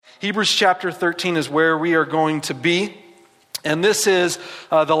Hebrews chapter 13 is where we are going to be. And this is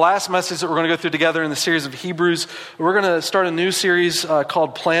the last message that we're going to go through together in the series of Hebrews. We're going to start a new series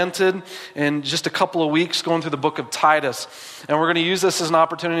called Planted in just a couple of weeks, going through the book of Titus. And we're going to use this as an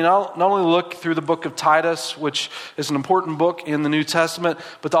opportunity not only look through the book of Titus, which is an important book in the New Testament,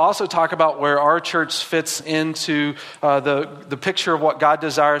 but to also talk about where our church fits into the picture of what God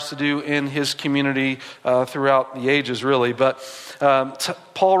desires to do in his community throughout the ages, really. But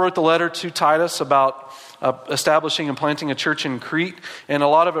Paul wrote the letter to Titus about establishing and planting a church in Crete, and a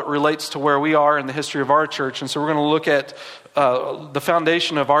lot of it relates to where we are in the history of our church. And so we're going to look at the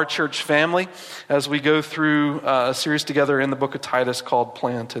foundation of our church family as we go through a series together in the book of Titus called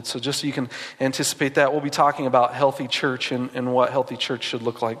Planted. So just so you can anticipate that, we'll be talking about healthy church and what healthy church should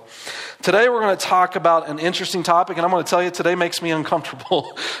look like. Today we're going to talk about an interesting topic, and I'm going to tell you today makes me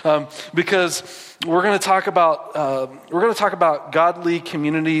uncomfortable because we're going to talk about godly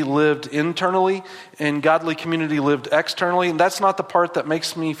community lived internally and godly community lived externally. And that's not the part that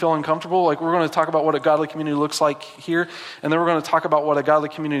makes me feel uncomfortable. Like, we're going to talk about what a godly community looks like here, and then we're going to talk about what a godly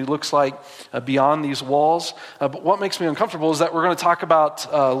community looks like beyond these walls. But what makes me uncomfortable is that we're going to talk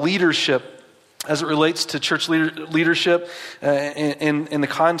about leadership as it relates to church leadership in the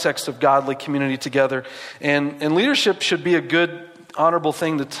context of godly community together. And leadership should be a good, honorable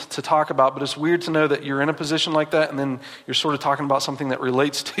thing to talk about, but it's weird to know that you're in a position like that and then you're sort of talking about something that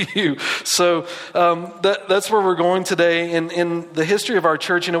relates to you. So that's where we're going today. In the history of our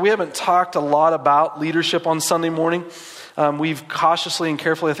church, we haven't talked a lot about leadership on Sunday morning. We've cautiously and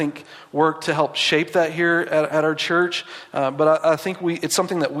carefully, I think, worked to help shape that here at our church. But I think it's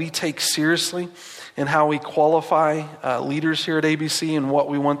something that we take seriously in how we qualify leaders here at ABC and what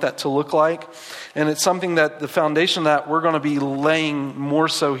we want that to look like. And it's something that the foundation that we're going to be laying more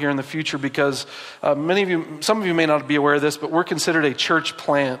so here in the future, because some of you may not be aware of this, but we're considered a church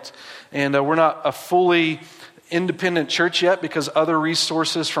plant. And we're not a fully independent church yet because other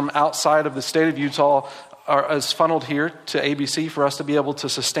resources from outside of the state of Utah are funneled here to ABC for us to be able to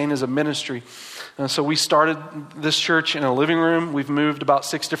sustain as a ministry. And so we started this church in a living room. We've moved about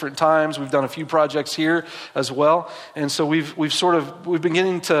 6 different times. We've done a few projects here as well. And so we've been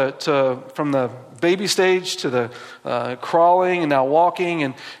getting to from the baby stage to the crawling and now walking.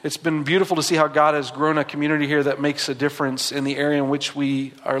 And it's been beautiful to see how God has grown a community here that makes a difference in the area in which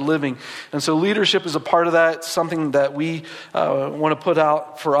we are living. And so leadership is a part of that, something that we want to put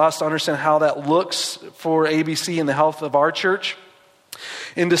out for us to understand how that looks for ABC and the health of our church.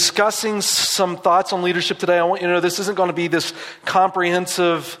 In discussing some thoughts on leadership today, I want you to know this isn't going to be this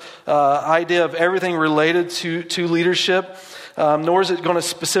comprehensive idea of everything related to leadership, nor is it going to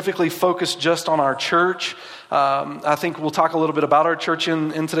specifically focus just on our church. I think we'll talk a little bit about our church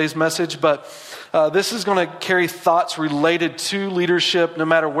in today's message, but this is going to carry thoughts related to leadership no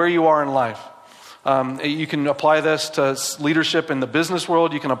matter where you are in life. You can apply this to leadership in the business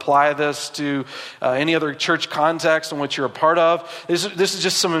world. You can apply this to any other church context in which you're a part of. This is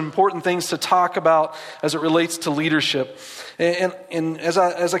just some important things to talk about as it relates to leadership. And as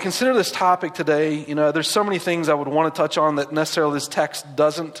I consider this topic today, there's so many things I would want to touch on that necessarily this text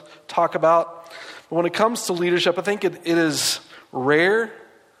doesn't talk about. But when it comes to leadership, I think it is rare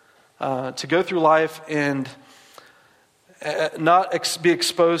to go through life and not be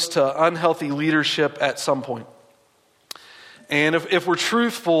exposed to unhealthy leadership at some point. And if we're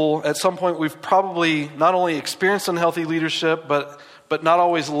truthful, at some point we've probably not only experienced unhealthy leadership, but not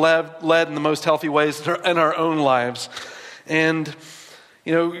always led in the most healthy ways in our own lives. And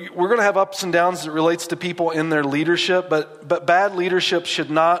we're going to have ups and downs as it relates to people in their leadership, but bad leadership should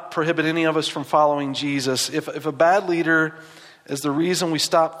not prohibit any of us from following Jesus. If a bad leader is the reason we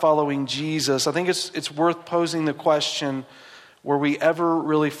stop following Jesus, I think it's worth posing the question, were we ever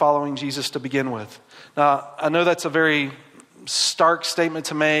really following Jesus to begin with? Now, I know that's a very stark statement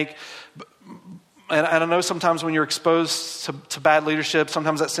to make, and I know sometimes when you're exposed to bad leadership,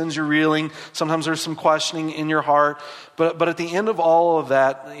 sometimes that sends you reeling, sometimes there's some questioning in your heart, but at the end of all of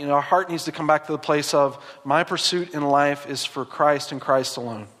that, our heart needs to come back to the place of, my pursuit in life is for Christ and Christ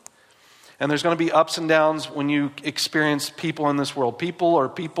alone. And there's going to be ups and downs when you experience people in this world. People are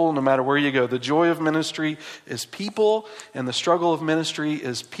people no matter where you go. The joy of ministry is people, and the struggle of ministry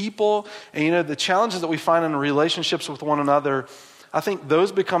is people. And the challenges that we find in relationships with one another, I think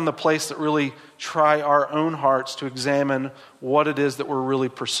those become the place that really try our own hearts to examine what it is that we're really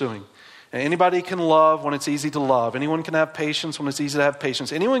pursuing. And anybody can love when it's easy to love. Anyone can have patience when it's easy to have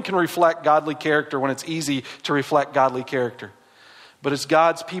patience. Anyone can reflect godly character when it's easy to reflect godly character. But it's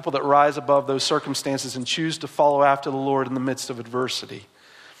God's people that rise above those circumstances and choose to follow after the Lord in the midst of adversity.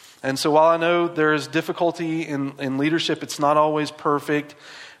 And so while I know there is difficulty in leadership, it's not always perfect.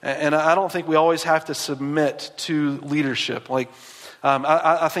 And I don't think we always have to submit to leadership.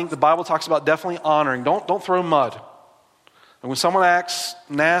 I think the Bible talks about definitely honoring. Don't throw mud. And when someone acts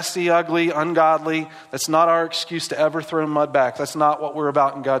nasty, ugly, ungodly, that's not our excuse to ever throw mud back. That's not what we're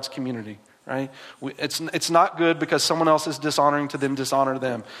about in God's community, right? It's not good because someone else is dishonoring to them, dishonor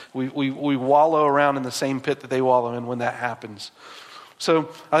them. We wallow around in the same pit that they wallow in when that happens. So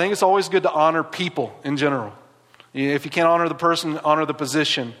I think it's always good to honor people in general. If you can't honor the person, honor the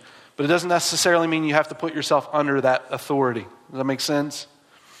position. But it doesn't necessarily mean you have to put yourself under that authority. Does that make sense?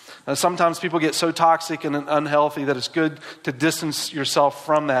 Sometimes people get so toxic and unhealthy that it's good to distance yourself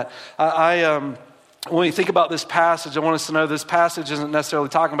from that. When you think about this passage, I want us to know this passage isn't necessarily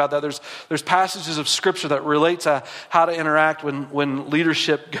talking about that. There's passages of Scripture that relate to how to interact when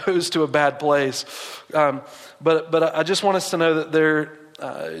leadership goes to a bad place. But I just want us to know that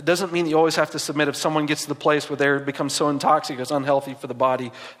it doesn't mean that you always have to submit if someone gets to the place where they become so intoxicated, it's unhealthy for the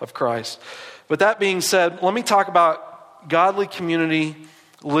body of Christ. But that being said, let me talk about godly community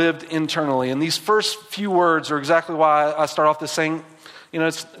lived internally. And these first few words are exactly why I start off this saying,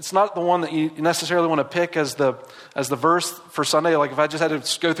 it's not the one that you necessarily want to pick as the verse for Sunday. Like if I just had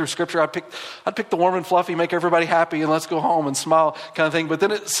to go through Scripture, I'd pick the warm and fluffy, make everybody happy, and let's go home and smile kind of thing. But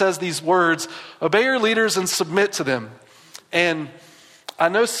then it says these words: obey your leaders and submit to them. And I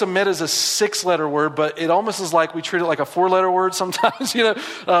know submit is a 6-letter word, but it almost is like we treat it like a 4-letter word sometimes.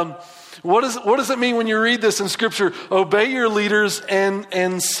 What does it mean when you read this in Scripture? Obey your leaders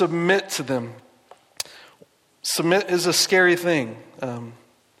and submit to them. Submit is a scary thing,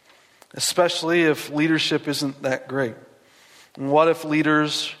 especially if leadership isn't that great. And what if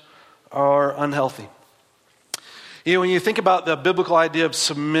leaders are unhealthy? When you think about the biblical idea of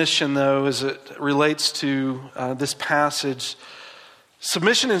submission, though, as it relates to this passage,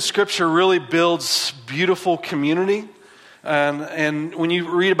 submission in Scripture really builds beautiful community. And when you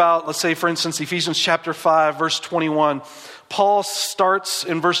read about, let's say, for instance, Ephesians chapter 5, verse 21, Paul starts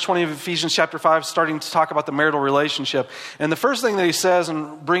in verse 20 of Ephesians chapter 5, starting to talk about the marital relationship. And the first thing that he says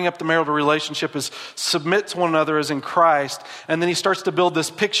and bring up the marital relationship is submit to one another as in Christ. And then he starts to build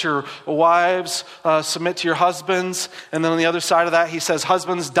this picture. Wives, submit to your husbands. And then on the other side of that, he says,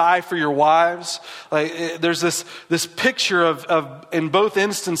 husbands, die for your wives. There's this picture of, in both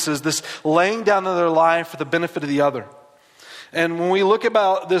instances, this laying down of their life for the benefit of the other. And when we look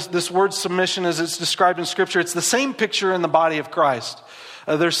about this word submission as it's described in Scripture, it's the same picture in the body of Christ.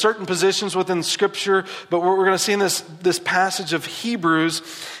 There's certain positions within Scripture, but what we're going to see in this passage of Hebrews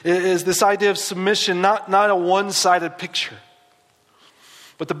is this idea of submission, not a one-sided picture.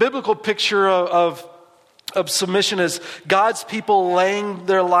 But the biblical picture of submission is God's people laying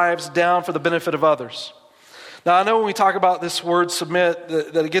their lives down for the benefit of others. Now, I know when we talk about this word submit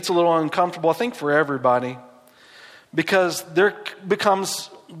that it gets a little uncomfortable, I think for everybody. Because there becomes,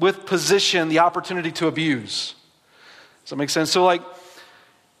 with position, the opportunity to abuse. Does that make sense? So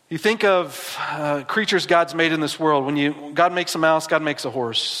you think of creatures God's made in this world. When God makes a mouse, God makes a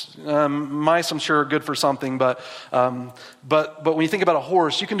horse. Mice, I'm sure, are good for something. But when you think about a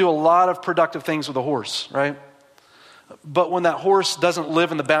horse, you can do a lot of productive things with a horse, right? But when that horse doesn't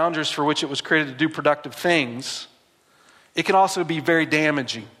live in the boundaries for which it was created to do productive things, it can also be very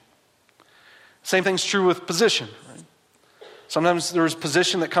damaging. Same thing's true with position. Right? Sometimes there's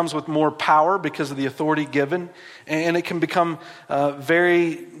position that comes with more power because of the authority given, and it can become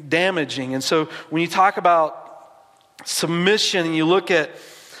very damaging. And so when you talk about submission and you look at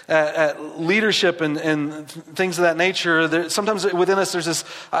leadership and things of that nature, sometimes within us there's this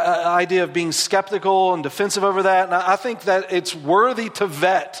idea of being skeptical and defensive over that. And I think that it's worthy to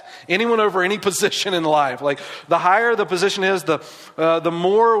vet anyone over any position in life. Like the higher the position is, the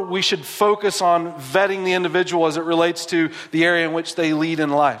more we should focus on vetting the individual as it relates to the area in which they lead in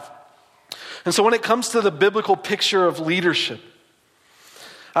life. And so when it comes to the biblical picture of leadership,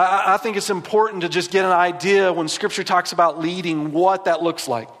 I think it's important to just get an idea when Scripture talks about leading, what that looks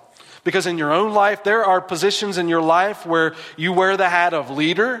like. Because in your own life, there are positions in your life where you wear the hat of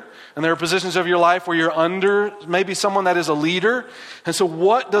leader, and there are positions of your life where you're under maybe someone that is a leader. And so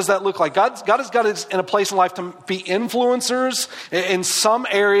what does that look like? God has got us in a place in life to be influencers in some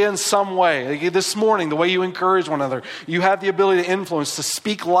area, in some way. Like this morning, the way you encourage one another, you have the ability to influence, to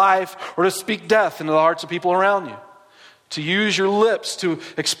speak life or to speak death into the hearts of people around you. To use your lips to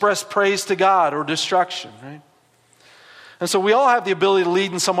express praise to God or destruction, right? And so we all have the ability to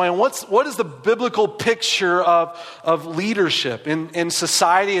lead in some way. And what is the biblical picture of leadership? In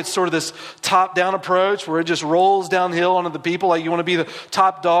society, it's sort of this top-down approach where it just rolls downhill onto the people. Like you want to be the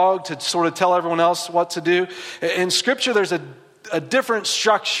top dog to sort of tell everyone else what to do. In Scripture, there's a different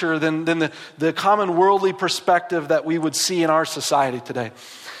structure than the common worldly perspective that we would see in our society today.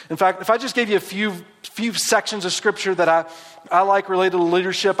 In fact, if I just gave you a few sections of scripture that I like related to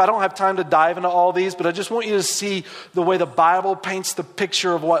leadership, I don't have time to dive into all these, but I just want you to see the way the Bible paints the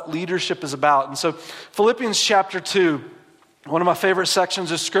picture of what leadership is about. And so Philippians chapter 2, one of my favorite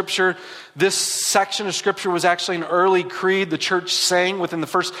sections of scripture. This section of scripture was actually an early creed the church sang within the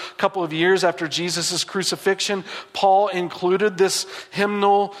first couple of years after Jesus' crucifixion. Paul included this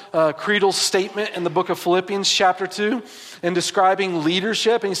hymnal creedal statement in the book of Philippians chapter 2 in describing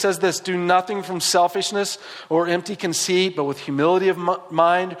leadership. And he says this: do nothing from selfishness or empty conceit, but with humility of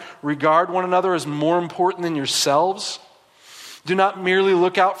mind, regard one another as more important than yourselves. Do not merely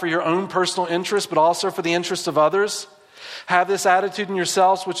look out for your own personal interest, but also for the interest of others. Have this attitude in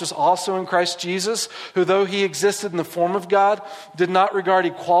yourselves, which is also in Christ Jesus, who though he existed in the form of God, did not regard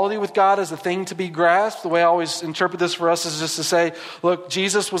equality with God as a thing to be grasped. The way I always interpret this for us is just to say, look,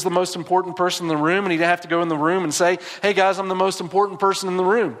 Jesus was the most important person in the room, and he didn't have to go in the room and say, hey guys, I'm the most important person in the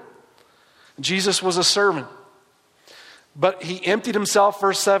room. Jesus was a servant. But he emptied himself,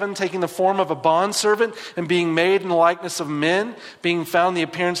 verse 7, taking the form of a bondservant and being made in the likeness of men, being found in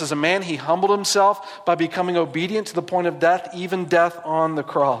the appearance as a man, he humbled himself by becoming obedient to the point of death, even death on the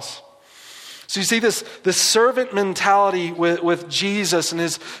cross. So you see this servant mentality with Jesus and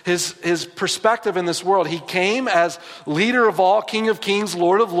his perspective in this world. He came as leader of all, King of kings,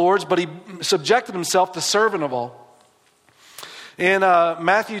 Lord of lords, but he subjected himself to servant of all. In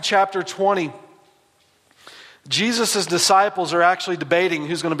Matthew chapter 20, Jesus' disciples are actually debating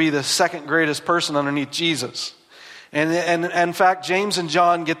who's going to be the second greatest person underneath Jesus. And in fact, James and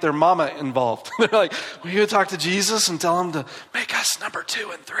John get their mama involved. They're like, will you talk to Jesus and tell him to make us number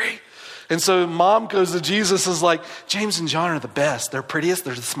 2 and 3? And so mom goes to Jesus and is like, James and John are the best. They're prettiest,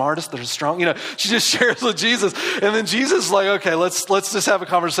 they're the smartest, they're strong. She just shares with Jesus. And then Jesus is like, okay, let's just have a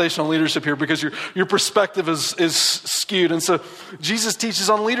conversation on leadership here because your perspective is skewed. And so Jesus teaches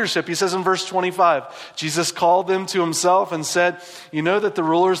on leadership. He says in verse 25, Jesus called them to himself and said, you know that the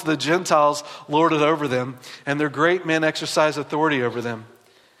rulers of the Gentiles lord it over them, and their great men exercise authority over them.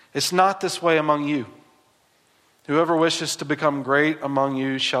 It's not this way among you. Whoever wishes to become great among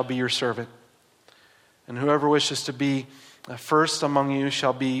you shall be your servant. And whoever wishes to be first among you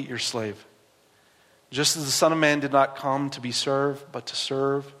shall be your slave. Just as the Son of Man did not come to be served, but to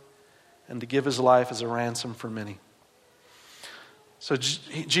serve and to give his life as a ransom for many. So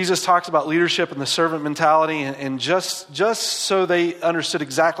Jesus talks about leadership and the servant mentality, and just so they understood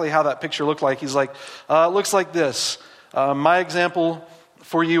exactly how that picture looked like, he's like, it looks like this. My example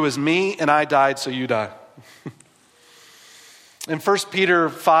for you is me, and I died so you die. In 1 Peter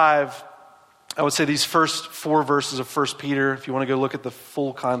 5, I would say these first 4 verses of 1 Peter, if you want to go look at the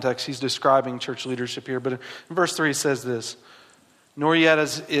full context, he's describing church leadership here. But in verse 3 he says this: nor yet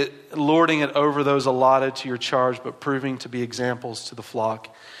is it lording it over those allotted to your charge, but proving to be examples to the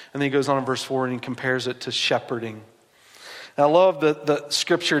flock. And then he goes on in verse 4 and he compares it to shepherding. And I love that the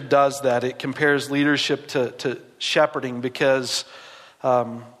scripture does that. It compares leadership to shepherding because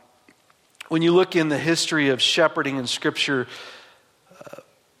when you look in the history of shepherding in scripture,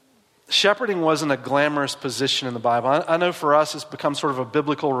 shepherding wasn't a glamorous position in the Bible. I know for us it's become sort of a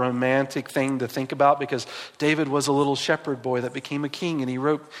biblical romantic thing to think about because David was a little shepherd boy that became a king and he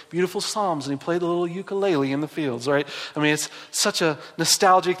wrote beautiful psalms and he played a little ukulele in the fields, right? I mean, it's such a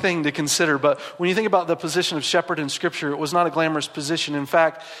nostalgic thing to consider. But when you think about the position of shepherd in scripture, it was not a glamorous position. In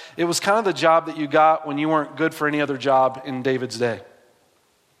fact, it was kind of the job that you got when you weren't good for any other job in David's day.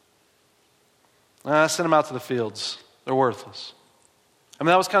 Send them out to the fields. They're worthless. I mean,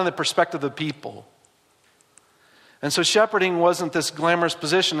 that was kind of the perspective of the people. And so shepherding wasn't this glamorous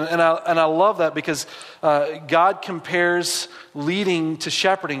position. And I love that because God compares leading to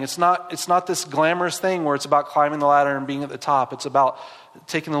shepherding. It's not this glamorous thing where it's about climbing the ladder and being at the top. It's about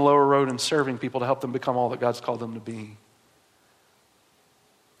taking the lower road and serving people to help them become all that God's called them to be.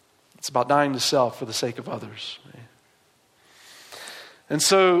 It's about dying to self for the sake of others. And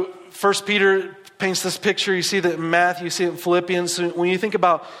so 1 Peter paints this picture. You see that in Matthew, you see it in Philippians. When you think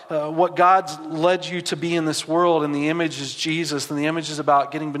about what God's led you to be in this world, and the image is Jesus, and the image is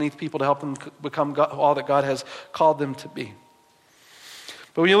about getting beneath people to help them become all that God has called them to be.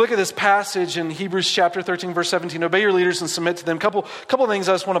 But when you look at this passage in Hebrews chapter 13, verse 17, obey your leaders and submit to them. Couple of things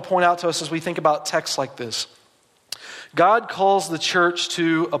I just want to point out to us as we think about texts like this. God calls the church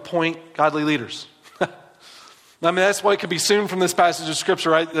to appoint godly leaders. I mean, that's what could be assumed from this passage of scripture,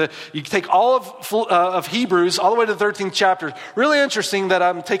 right? You take all of Hebrews all the way to the 13th chapter. Really interesting that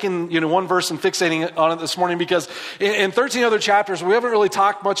I'm taking, one verse and fixating on it this morning because in 13 other chapters, we haven't really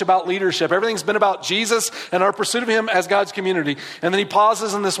talked much about leadership. Everything's been about Jesus and our pursuit of him as God's community. And then he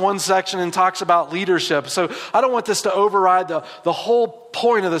pauses in this one section and talks about leadership. So I don't want this to override the whole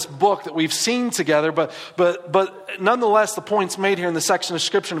point of this book that we've seen together, but nonetheless, the point's made here in the section of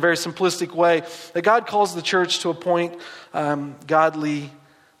Scripture in a very simplistic way, that God calls the church to appoint godly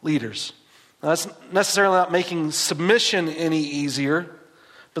leaders. Now, that's necessarily not making submission any easier,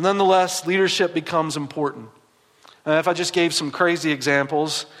 but nonetheless, leadership becomes important. If I just gave some crazy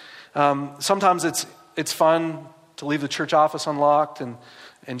examples, sometimes it's fun to leave the church office unlocked and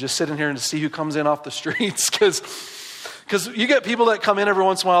just sit in here and to see who comes in off the streets, because you get people that come in every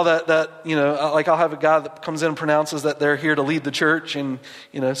once in a while that like I'll have a guy that comes in and pronounces that they're here to lead the church, and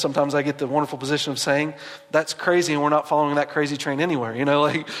sometimes I get the wonderful position of saying that's crazy and we're not following that crazy train anywhere.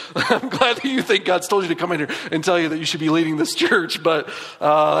 I'm glad that you think God's told you to come in here and tell you that you should be leading this church, but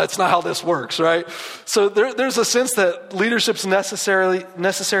that's not how this works, right? So there's a sense that leadership's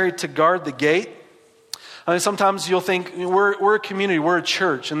necessary to guard the gate. I mean, sometimes you'll think we're a community, we're a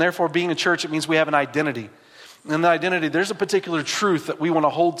church, and therefore being a church, it means we have an identity. And the identity, there's a particular truth that we want to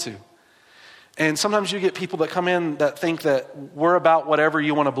hold to. And sometimes you get people that come in that think that we're about whatever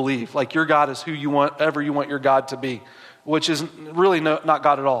you want to believe. Like your God is whoever you want your God to be, which is really not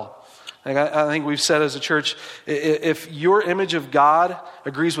God at all. Like I think we've said as a church, if your image of God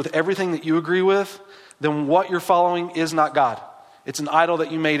agrees with everything that you agree with, then what you're following is not God. It's an idol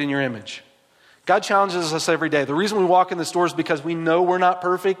that you made in your image. God challenges us every day. The reason we walk in this door is because we know we're not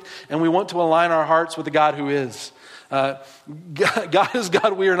perfect and we want to align our hearts with the God who is. God is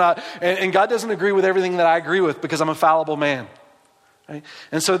God, we are not. And God doesn't agree with everything that I agree with because I'm a fallible man. Right?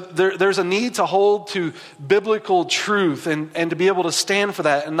 And so there's a need to hold to biblical truth and to be able to stand for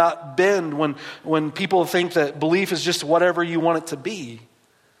that and not bend when people think that belief is just whatever you want it to be.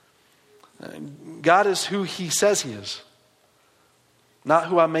 God is who he says he is, not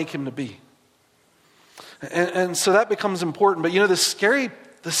who I make him to be. And so that becomes important. But the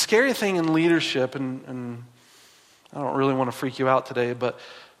scary thing in leadership, and I don't really want to freak you out today, but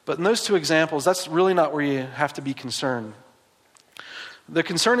in those two examples, that's really not where you have to be concerned. The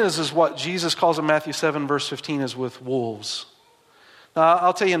concern is what Jesus calls in Matthew 7, verse 15, is with wolves. Now,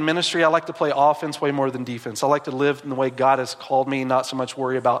 I'll tell you, in ministry, I like to play offense way more than defense. I like to live in the way God has called me, not so much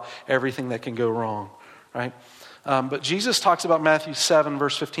worry about everything that can go wrong, right? But Jesus talks about Matthew 7,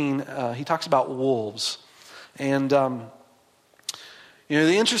 verse 15. He talks about wolves. And, the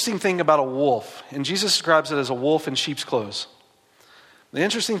interesting thing about a wolf, and Jesus describes it as a wolf in sheep's clothes. The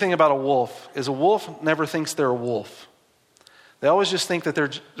interesting thing about a wolf is a wolf never thinks they're a wolf. They always just think that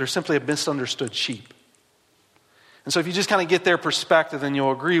they're simply a misunderstood sheep. And so if you just kind of get their perspective, then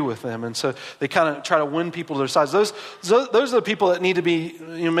you'll agree with them. And so they kind of try to win people to their sides. Those are the people that need to be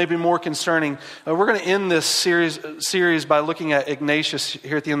maybe more concerning. We're going to end this series by looking at Ignatius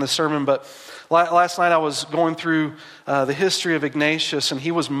here at the end of the sermon. But last night I was going through the history of Ignatius, and he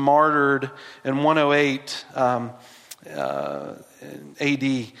was martyred in 108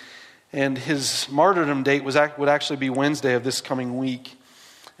 AD. And his martyrdom date would actually be Wednesday of this coming week.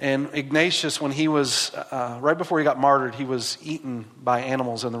 And Ignatius, when he was, right before he got martyred, he was eaten by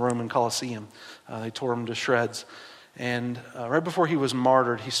animals in the Roman Colosseum. They tore him to shreds. And right before he was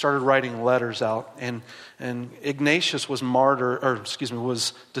martyred, he started writing letters out. And Ignatius was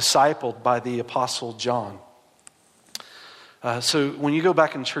was discipled by the Apostle John. So when you go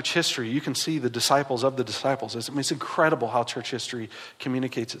back in church history, you can see the disciples of the disciples. It's incredible how church history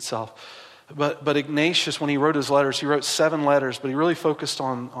communicates itself. But Ignatius, when he wrote his letters, he wrote 7 letters, but he really focused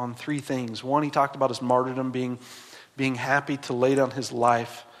on 3 things. One, he talked about his martyrdom, being happy to lay down his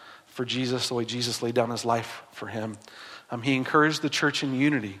life for Jesus the way Jesus laid down his life for him. He encouraged the church in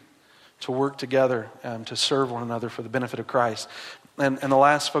unity to work together to serve one another for the benefit of Christ. And the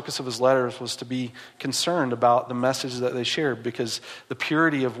last focus of his letters was to be concerned about the message that they shared, because the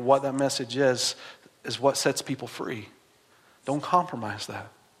purity of what that message is what sets people free. Don't compromise that.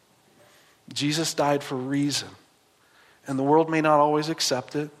 Jesus died for a reason, and the world may not always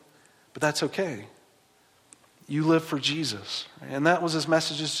accept it, but that's okay. You live for Jesus, and that was his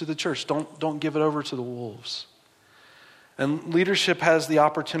messages to the church. Don't give it over to the wolves. And leadership has the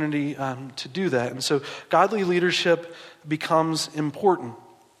opportunity to do that, and so godly leadership becomes important.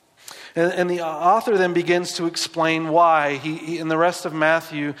 And the author then begins to explain why. He in the rest of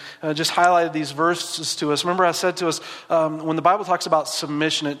Matthew, just highlighted these verses to us. Remember I said to us, when the Bible talks about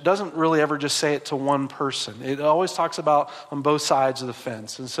submission, it doesn't really ever just say it to one person. It always talks about on both sides of the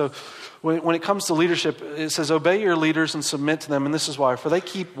fence. And so when it comes to leadership, it says, obey your leaders and submit to them. And this is why, for they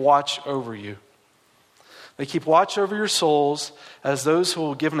keep watch over you. They keep watch over your souls as those who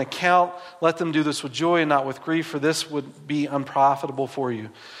will give an account. Let them do this with joy and not with grief, for this would be unprofitable for you.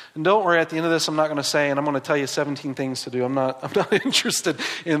 And don't worry, at the end of this, I'm not going to say, and I'm going to tell you 17 things to do. I'm not interested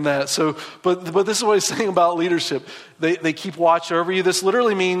in that. So, but this is what he's saying about leadership. They keep watch over you. This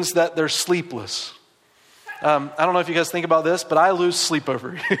literally means that they're sleepless. I don't know if you guys think about this, but I lose sleep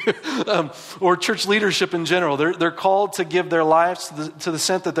over you. Or church leadership in general. They're called to give their lives to the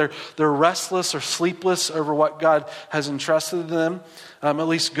extent that they're restless or sleepless over what God has entrusted to them. At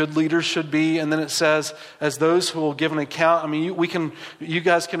least good leaders should be. And then it says, as those who will give an account. I mean, you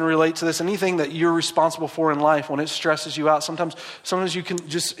guys can relate to this. Anything that you're responsible for in life, when it stresses you out, sometimes you can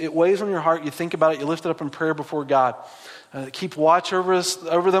it weighs on your heart. You think about it. You lift it up in prayer before God. Keep watch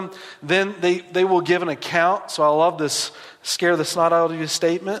over them. Then they will give an account. So I love this scare the snot out of you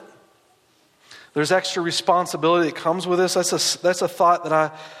statement. There's extra responsibility that comes with this. That's a thought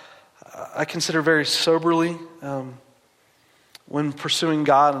that I consider very soberly when pursuing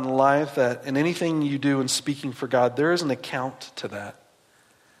God in life, that in anything you do in speaking for God, there is an account to that.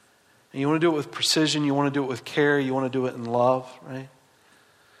 And you want to do it with precision. You want to do it with care. You want to do it in love, right?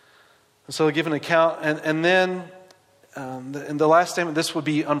 And so give an account. And then in the last statement, this would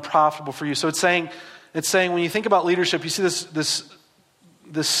be unprofitable for you. So it's saying when you think about leadership, you see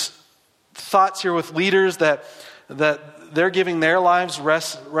this thoughts here with leaders that they're giving their lives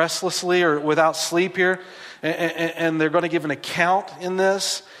restlessly or without sleep here, and they're going to give an account in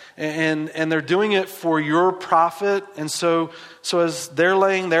this, and they're doing it for your profit. And so as they're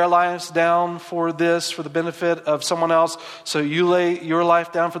laying their lives down for this, for the benefit of someone else, so you lay your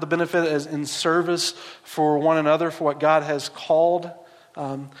life down for the benefit as in service for one another, for what God has called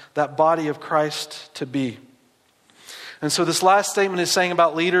that body of Christ to be. And so this last statement is saying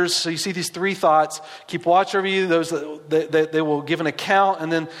about leaders, so you see these three thoughts: keep watch over you, those that they will give an account,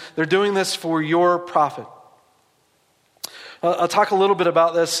 and then they're doing this for your profit. I'll talk a little bit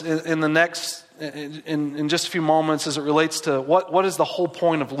about this in just a few moments as it relates to what is the whole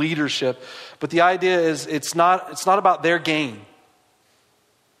point of leadership. But the idea is it's not about their gain,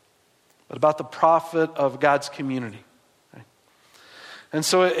 but about the profit of God's community. Right? And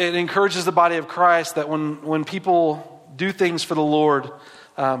so it encourages the body of Christ that when people do things for the Lord,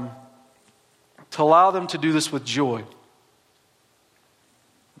 to allow them to do this with joy.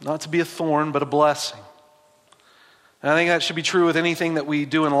 Not to be a thorn, but a blessing. And I think that should be true with anything that we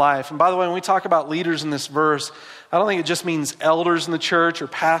do in life. And by the way, when we talk about leaders in this verse, I don't think it just means elders in the church or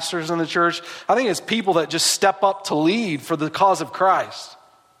pastors in the church. I think it's people that just step up to lead for the cause of Christ.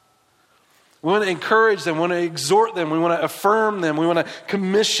 We want to encourage them. We want to exhort them. We want to affirm them. We want to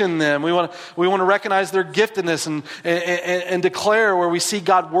commission them. We want to recognize their giftedness and declare where we see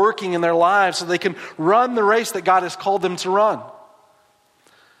God working in their lives so they can run the race that God has called them to run.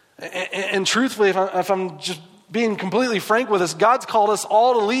 And truthfully, if I'm just being completely frank with us, God's called us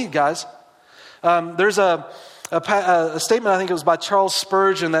all to lead, guys. There's a statement, I think it was by Charles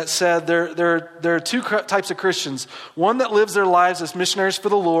Spurgeon, that said there are two types of Christians. One that lives their lives as missionaries for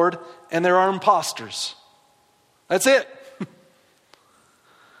the Lord, and there are imposters. That's it.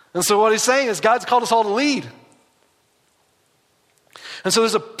 And so what he's saying is God's called us all to lead. And so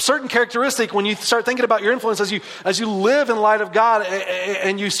there's a certain characteristic when you start thinking about your influence as you live in light of God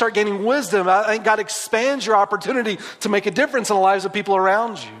and you start gaining wisdom. I think God expands your opportunity to make a difference in the lives of people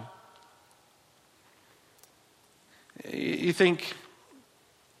around you. You think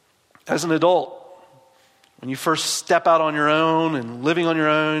as an adult, when you first step out on your own and living on your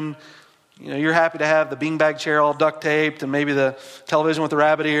own, you're happy to have the beanbag chair all duct taped and maybe the television with the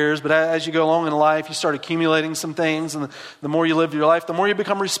rabbit ears. But as you go along in life, you start accumulating some things. And the more you live your life, the more you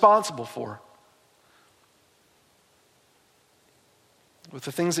become responsible for. With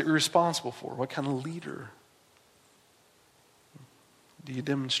the things that you're responsible for, what kind of leader do you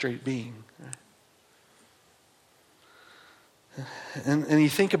demonstrate being? And you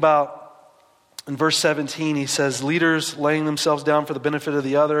think about, in verse 17, he says, leaders laying themselves down for the benefit of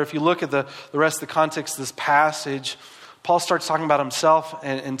the other. If you look at the rest of the context of this passage, Paul starts talking about himself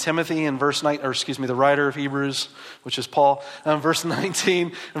and Timothy in verse 9, the writer of Hebrews, which is Paul, verse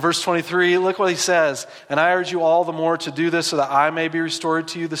 19 and verse 23. Look what he says. And I urge you all the more to do this so that I may be restored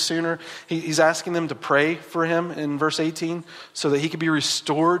to you the sooner. He's asking them to pray for him in verse 18 so that he could be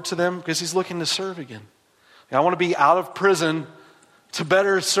restored to them because he's looking to serve again. I want to be out of prison to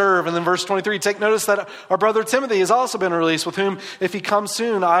better serve. And then verse 23, take notice that our brother Timothy has also been released, with whom, if he comes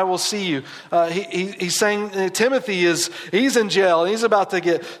soon, I will see you. He's saying Timothy he's in jail. He's about to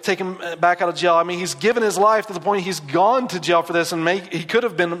get taken back out of jail. I mean, he's given his life to the point he's gone to jail for this, and he could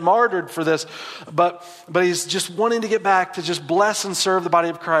have been martyred for this. But he's just wanting to get back to just bless and serve the body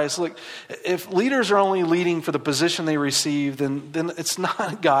of Christ. Look, if leaders are only leading for the position they receive, then it's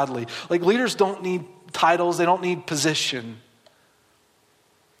not godly. Like, leaders don't need titles. They don't need position.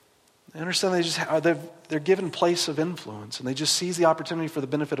 They understand they're given place of influence, and they just seize the opportunity for the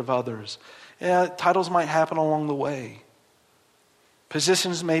benefit of others. Yeah, titles might happen along the way.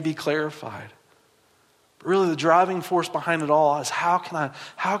 Positions may be clarified. But really, the driving force behind it all is how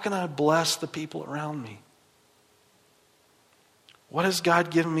can I bless the people around me? What has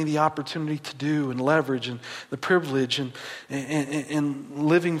God given me the opportunity to do and leverage and the privilege and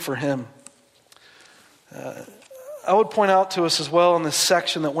living for Him? I would point out to us as well in this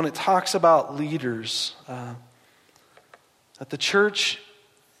section that when it talks about leaders, that the church,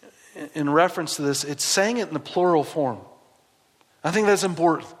 in reference to this, it's saying it in the plural form. I think that's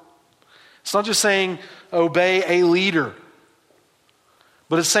important. It's not just saying obey a leader,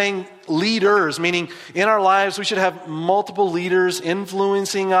 but it's saying leaders, meaning in our lives we should have multiple leaders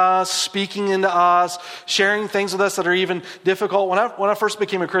influencing us, speaking into us, sharing things with us that are even difficult. When I first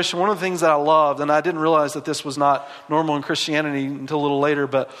became a Christian, one of the things that I loved, and I didn't realize that this was not normal in Christianity until a little later,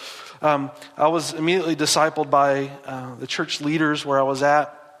 but I was immediately discipled by the church leaders where I was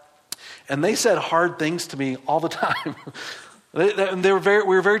at, and they said hard things to me all the time. we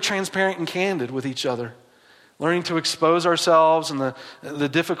were very transparent and candid with each other. Learning to expose ourselves and the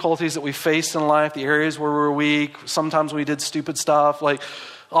difficulties that we faced in life, the areas where we were weak. Sometimes we did stupid stuff. Like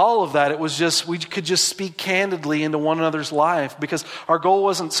all of that, it was just, we could just speak candidly into one another's life, because our goal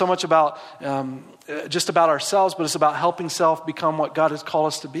wasn't so much about just about ourselves, but it's about helping self become what God has called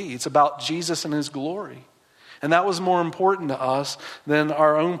us to be. It's about Jesus and His glory. And that was more important to us than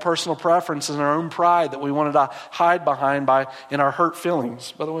our own personal preferences and our own pride that we wanted to hide behind in our hurt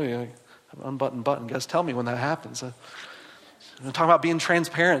feelings. By the way, unbuttoned button. Guys, tell me when that happens. I'm talking about being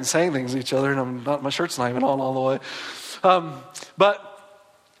transparent and saying things to each other, and my shirt's not even on all the way.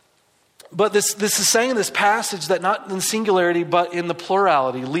 But this is saying in this passage that not in singularity, but in the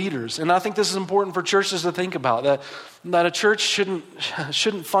plurality, leaders. And I think this is important for churches to think about, that a church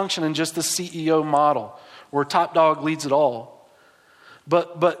shouldn't function in just the CEO model, where top dog leads it all.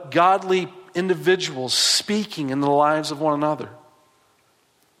 But godly individuals speaking in the lives of one another,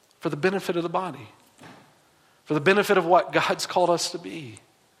 for the benefit of the body, for the benefit of what God's called us to be.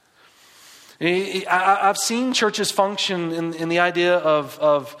 I've seen churches function in the idea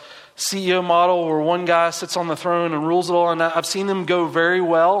of CEO model, where one guy sits on the throne and rules it all, and I've seen them go very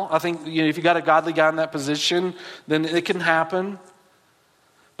well. I think if you got a godly guy in that position, then it can happen.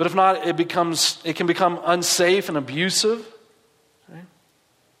 But if not, it can become unsafe and abusive. Okay?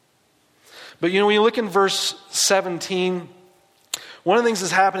 But when you look in verse 17, one of the things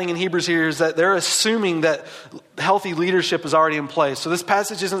that's happening in Hebrews here is that they're assuming that healthy leadership is already in place. So this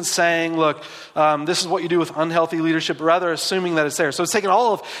passage isn't saying, look, this is what you do with unhealthy leadership, but rather assuming that it's there. So it's taking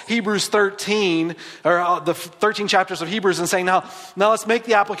all of Hebrews 13, or the 13 chapters of Hebrews, and saying, now let's make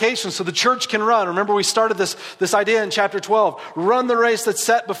the application so the church can run. Remember, we started this idea in chapter 12. Run the race that's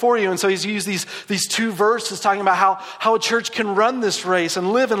set before you. And so he's used these two verses talking about how a church can run this race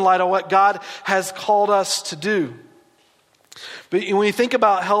and live in light of what God has called us to do. But when you think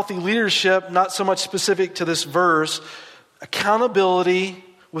about healthy leadership, not so much specific to this verse, accountability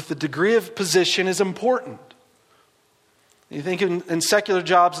with the degree of position is important. You think in secular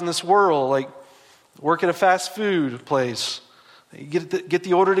jobs in this world, like work at a fast food place. You get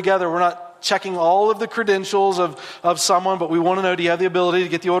the order together. We're not checking all of the credentials of someone, but we want to know, do you have the ability to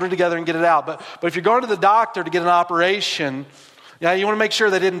get the order together and get it out? But if you're going to the doctor to get an operation, yeah, you want to make sure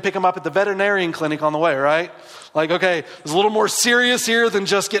they didn't pick them up at the veterinarian clinic on the way, right? Like, okay, it's a little more serious here than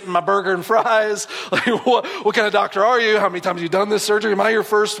just getting my burger and fries. Like, what kind of doctor are you? How many times have you done this surgery? Am I your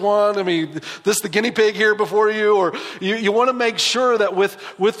first one? I mean, this the guinea pig here before you? Or you want to make sure that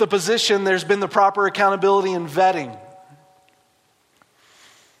with the position, there's been the proper accountability and vetting.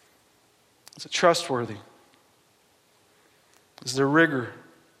 Is it trustworthy? Is there rigor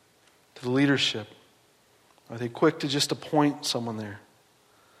to the leadership? Are they quick to just appoint someone there?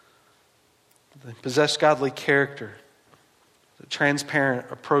 Do they possess godly character? Are they transparent,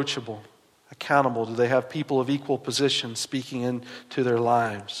 approachable, accountable? Do they have people of equal position speaking into their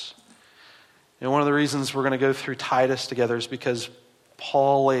lives? One of the reasons we're going to go through Titus together is because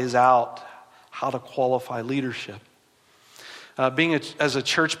Paul lays out how to qualify leadership. As a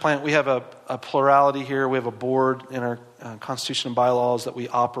church plant, we have a plurality here. We have a board in our constitution and bylaws that we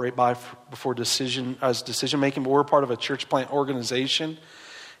operate by before decision making, but we're part of a church plant organization.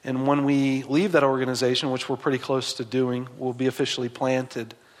 And when we leave that organization, which we're pretty close to doing, we'll be officially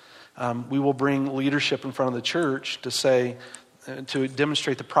planted. We will bring leadership in front of the church to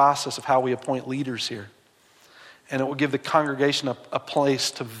demonstrate the process of how we appoint leaders here. And it will give the congregation a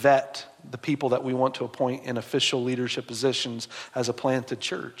place to vet the people that we want to appoint in official leadership positions as a planted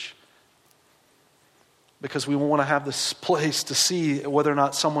church. Because we want to have this place to see whether or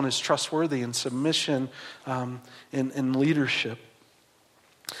not someone is trustworthy in submission, in leadership.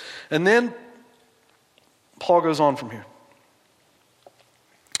 And then Paul goes on from here.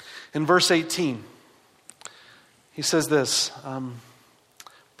 In verse 18, he says this,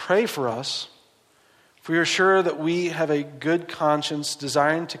 pray for us, for you're sure that we have a good conscience,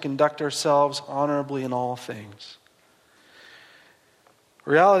 desiring to conduct ourselves honorably in all things.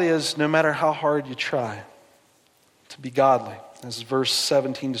 Reality is, no matter how hard you try to be godly, as verse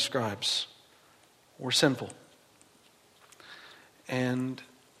 17 describes, we're sinful. And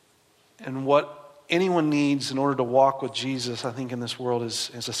what anyone needs in order to walk with Jesus, I think, in this world is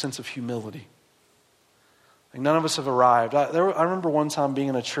a sense of humility. Like, none of us have arrived. I remember one time being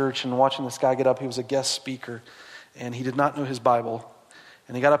in a church and watching this guy get up. He was a guest speaker, and he did not know his Bible.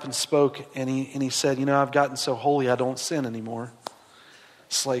 And he got up and spoke, and he said, I've gotten so holy I don't sin anymore.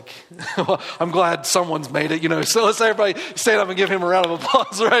 It's like, well, I'm glad someone's made it, So let's everybody stand up and give him a round of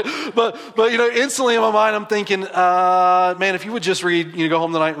applause, right? But instantly in my mind I'm thinking, man, if you would just read, go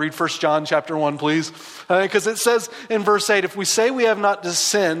home tonight and read 1 John chapter 1, please. Because it says in verse 8, if we say we have not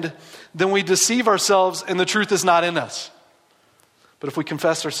sinned, then we deceive ourselves and the truth is not in us. But if we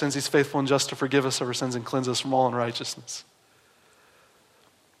confess our sins, he's faithful and just to forgive us of our sins and cleanse us from all unrighteousness.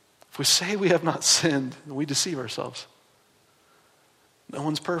 If we say we have not sinned, then we deceive ourselves. No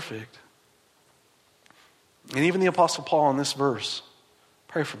one's perfect. And even the Apostle Paul in this verse,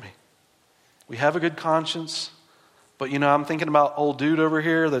 pray for me. We have a good conscience, but I'm thinking about old dude over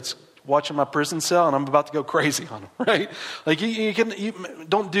here that's watching my prison cell and I'm about to go crazy on him, right? Like you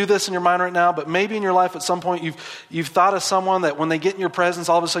don't do this in your mind right now, but maybe in your life at some point you've thought of someone that when they get in your presence,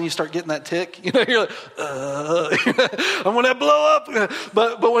 all of a sudden you start getting that tick. You're like, I'm going to blow up.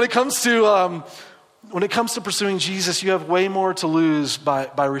 But when it comes to pursuing Jesus, you have way more to lose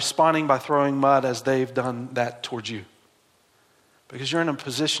by responding by throwing mud as they've done that towards you. Because you're in a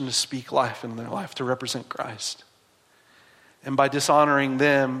position to speak life in their life, to represent Christ. And by dishonoring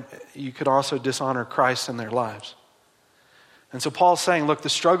them, you could also dishonor Christ in their lives. And so Paul's saying, look, the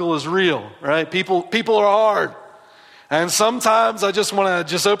struggle is real, right? People are hard. And sometimes I just want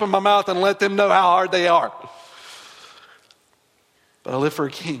to open my mouth and let them know how hard they are. But I live for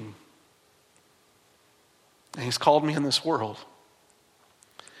a king. And he's called me in this world.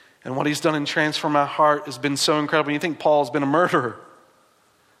 And what he's done in transform my heart has been so incredible. You think Paul's been a murderer.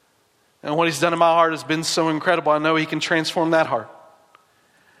 And what he's done in my heart has been so incredible. I know he can transform that heart.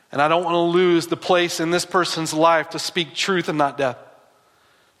 And I don't want to lose the place in this person's life to speak truth and not death.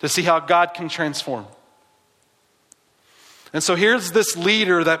 To see how God can transform. And so here's this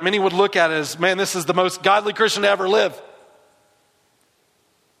leader that many would look at as, man, this is the most godly Christian to ever live.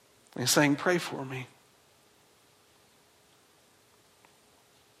 And he's saying, pray for me.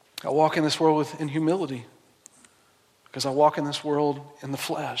 I walk in this world in humility because I walk in this world in the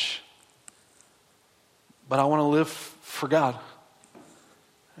flesh. But I want to live for God.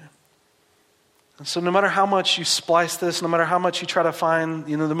 And so no matter how much you splice this, no matter how much you try to find,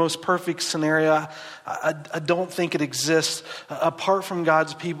 the most perfect scenario, I don't think it exists apart from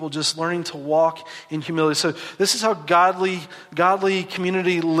God's people just learning to walk in humility. So this is how godly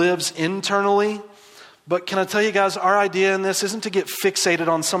community lives internally. But can I tell you guys, our idea in this isn't to get fixated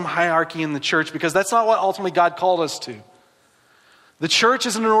on some hierarchy in the church, because that's not what ultimately God called us to. The church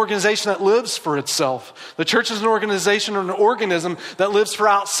isn't an organization that lives for itself. The church is an organization or an organism that lives for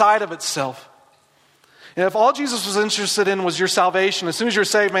outside of itself. And if all Jesus was interested in was your salvation, as soon as you're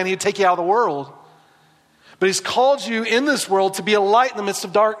saved, man, he'd take you out of the world. But he's called you in this world to be a light in the midst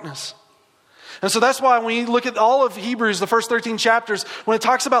of darkness. And so that's why when you look at all of Hebrews, the first 13 chapters, when it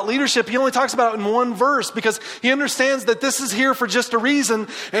talks about leadership, he only talks about it in one verse because he understands that this is here for just a reason.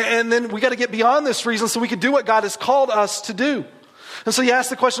 And then we got to get beyond this reason so we can do what God has called us to do. And so you ask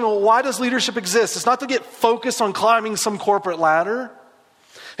the question, well, why does leadership exist? It's not to get focused on climbing some corporate ladder.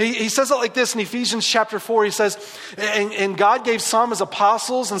 He says it like this in Ephesians chapter 4. He says, and God gave some as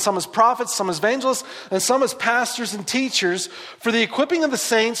apostles and some as prophets, some as evangelists, and some as pastors and teachers for the equipping of the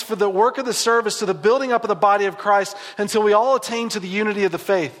saints, for the work of the service, to the building up of the body of Christ until we all attain to the unity of the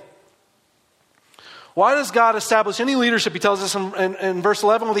faith. Why does God establish any leadership? He tells us in verse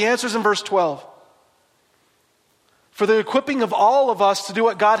 11. Well, the answer is in verse 12. For the equipping of all of us to do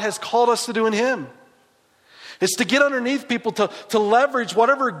what God has called us to do in Him. It's to get underneath people, to leverage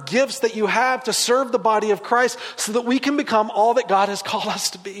whatever gifts that you have to serve the body of Christ so that we can become all that God has called us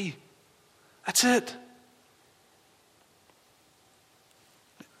to be. That's it.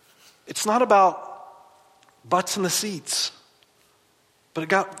 It's not about butts in the seats, but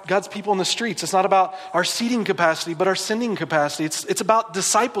God's people in the streets. It's not about our seating capacity, but our sending capacity. It's about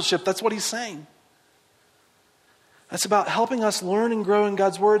discipleship. That's what he's saying. That's about helping us learn and grow in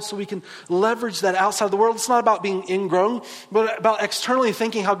God's word so we can leverage that outside of the world. It's not about being ingrown, but about externally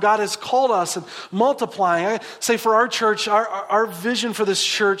thinking how God has called us and multiplying. I say for our church, our vision for this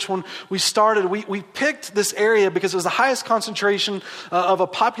church when we started, we picked this area because it was the highest concentration of a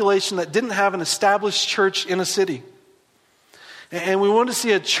population that didn't have an established church in a city. And we wanted to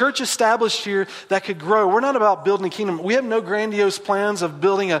see a church established here that could grow. We're not about building a kingdom. We have no grandiose plans of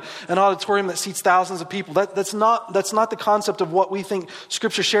building an auditorium that seats thousands of people. That's not the concept of what we think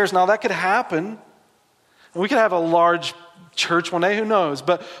Scripture shares. Now, that could happen. And we could have a large church one day, who knows?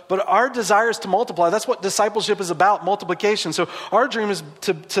 But our desire is to multiply. That's what discipleship is about, multiplication. So our dream is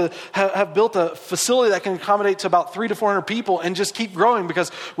to have built a facility that can accommodate to about 300 to 400 people and just keep growing,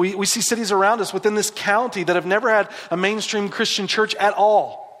 because we see cities around us within this county that have never had a mainstream Christian church at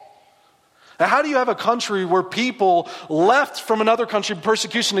all. Now, how do you have a country where people left from another country,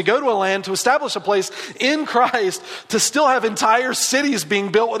 persecution, to go to a land to establish a place in Christ, to still have entire cities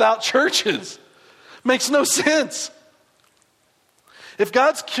being built without churches? Makes no sense. If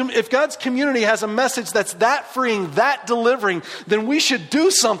God's community has a message that's that freeing, that delivering, then we should do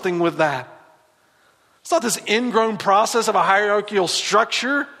something with that. It's not this ingrown process of a hierarchical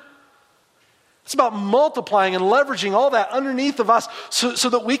structure. It's about multiplying and leveraging all that underneath of us so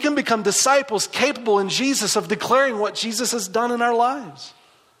that we can become disciples capable in Jesus of declaring what Jesus has done in our lives.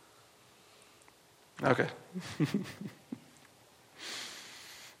 Okay.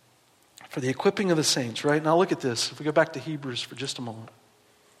 For the equipping of the saints, right? Now look at this. If we go back to Hebrews for just a moment.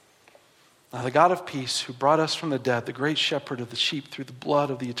 Now the God of peace, who brought us from the dead, the great shepherd of the sheep through the blood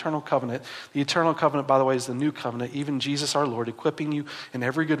of the eternal covenant. The eternal covenant, by the way, is the new covenant, even Jesus our Lord, equipping you in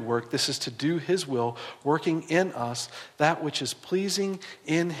every good work. This is to do his will, working in us that which is pleasing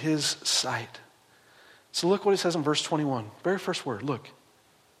in his sight. So look what it says in verse 21. Very first word, look.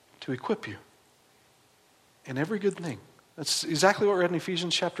 To equip you in every good thing. That's exactly what we read in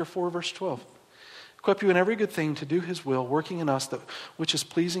Ephesians chapter 4, verse 12. Equip you in every good thing to do his will, working in us that which is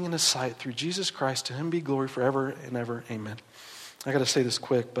pleasing in his sight, through Jesus Christ. To him be glory forever and ever. Amen. I got to say this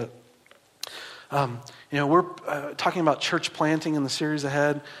quick, but we're talking about church planting in the series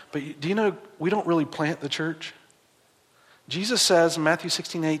ahead. But do you know we don't really plant the church? Jesus says in Matthew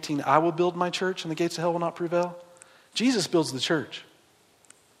 16:18, I will build my church and the gates of hell will not prevail. Jesus builds the church.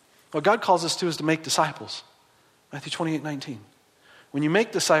 What God calls us to is to make disciples. Matthew 28:19. When you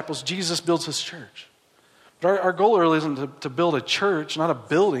make disciples, Jesus builds his church. But our goal really isn't to build a church, not a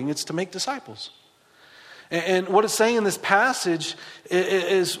building. It's to make disciples. And what it's saying in this passage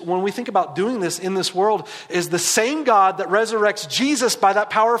is when we think about doing this in this world, is the same God that resurrects Jesus by that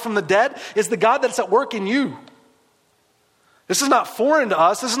power from the dead is the God that's at work in you. This is not foreign to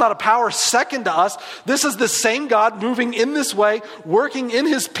us. This is not a power second to us. This is the same God moving in this way, working in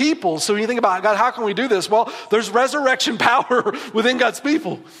his people. So when you think about, God, how can we do this? Well, there's resurrection power within God's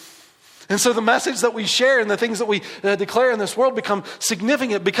people. And so the message that we share and the things that we declare in this world become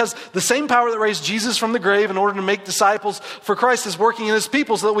significant because the same power that raised Jesus from the grave in order to make disciples for Christ is working in his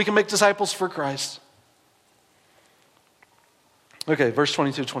people so that we can make disciples for Christ. Okay, verse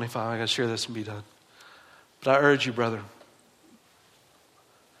 22, 25. I got to share this and be done. But I urge you, brother,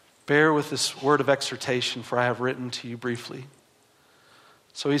 bear with this word of exhortation, for I have written to you briefly.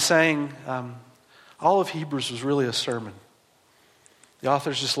 So he's saying all of Hebrews was really a sermon. The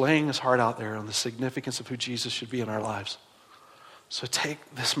author's just laying his heart out there on the significance of who Jesus should be in our lives. So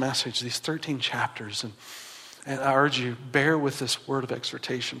take this message, these 13 chapters, and I urge you, bear with this word of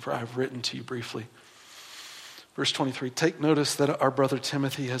exhortation, for I have written to you briefly. Verse 23, take notice that our brother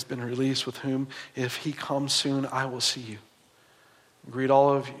Timothy has been released, with whom, if he comes soon, I will see you. Greet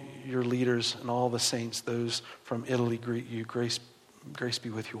all of your leaders and all the saints. Those from Italy greet you. Grace be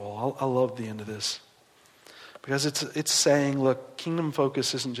with you all. I love the end of this. Because it's saying, look, kingdom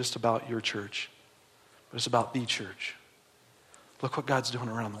focus isn't just about your church, but it's about the church. Look what God's doing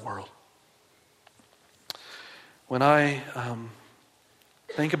around the world. When I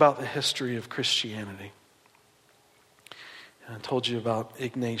think about the history of Christianity, and I told you about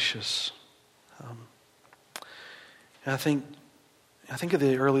Ignatius, and I think I think of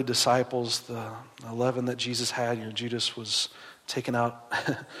the early disciples, the 11 that Jesus had. Judas was taken out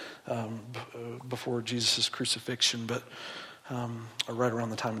before Jesus' crucifixion, but or right around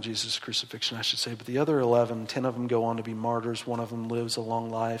the time of Jesus' crucifixion, I should say. But the other 11, 10 of them go on to be martyrs. One of them lives a long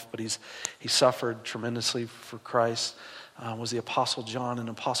life, but he suffered tremendously for Christ. Was the Apostle John, and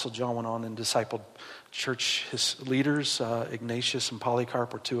Apostle John went on and discipled church his leaders. Ignatius and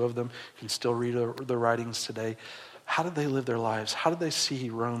Polycarp were two of them. You can still read their writings today. How did they live their lives? How did they see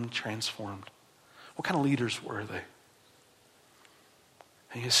Rome transformed? What kind of leaders were they?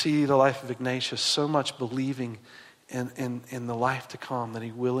 And you see the life of Ignatius, so much believing in the life to come that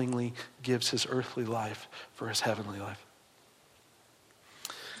he willingly gives his earthly life for his heavenly life.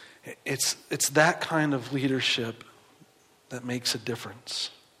 It's that kind of leadership that makes a difference.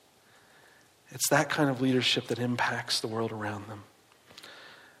 It's that kind of leadership that impacts the world around them.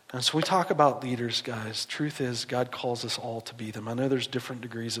 And so we talk about leaders, guys. Truth is, God calls us all to be them. I know there's different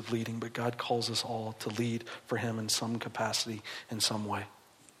degrees of leading, but God calls us all to lead for him in some capacity, in some way.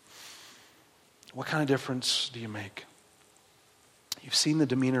 What kind of difference do you make? You've seen the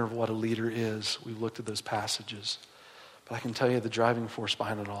demeanor of what a leader is. We've looked at those passages. But I can tell you the driving force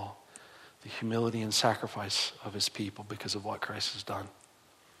behind it all, the humility and sacrifice of his people because of what Christ has done.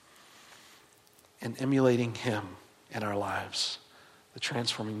 And emulating him in our lives, the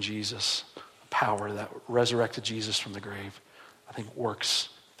transforming Jesus, the power that resurrected Jesus from the grave, I think works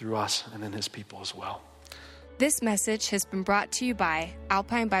through us and in his people as well. This message has been brought to you by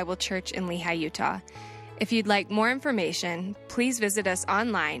Alpine Bible Church in Lehi, Utah. If you'd like more information, please visit us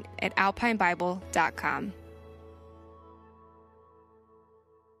online at alpinebible.com.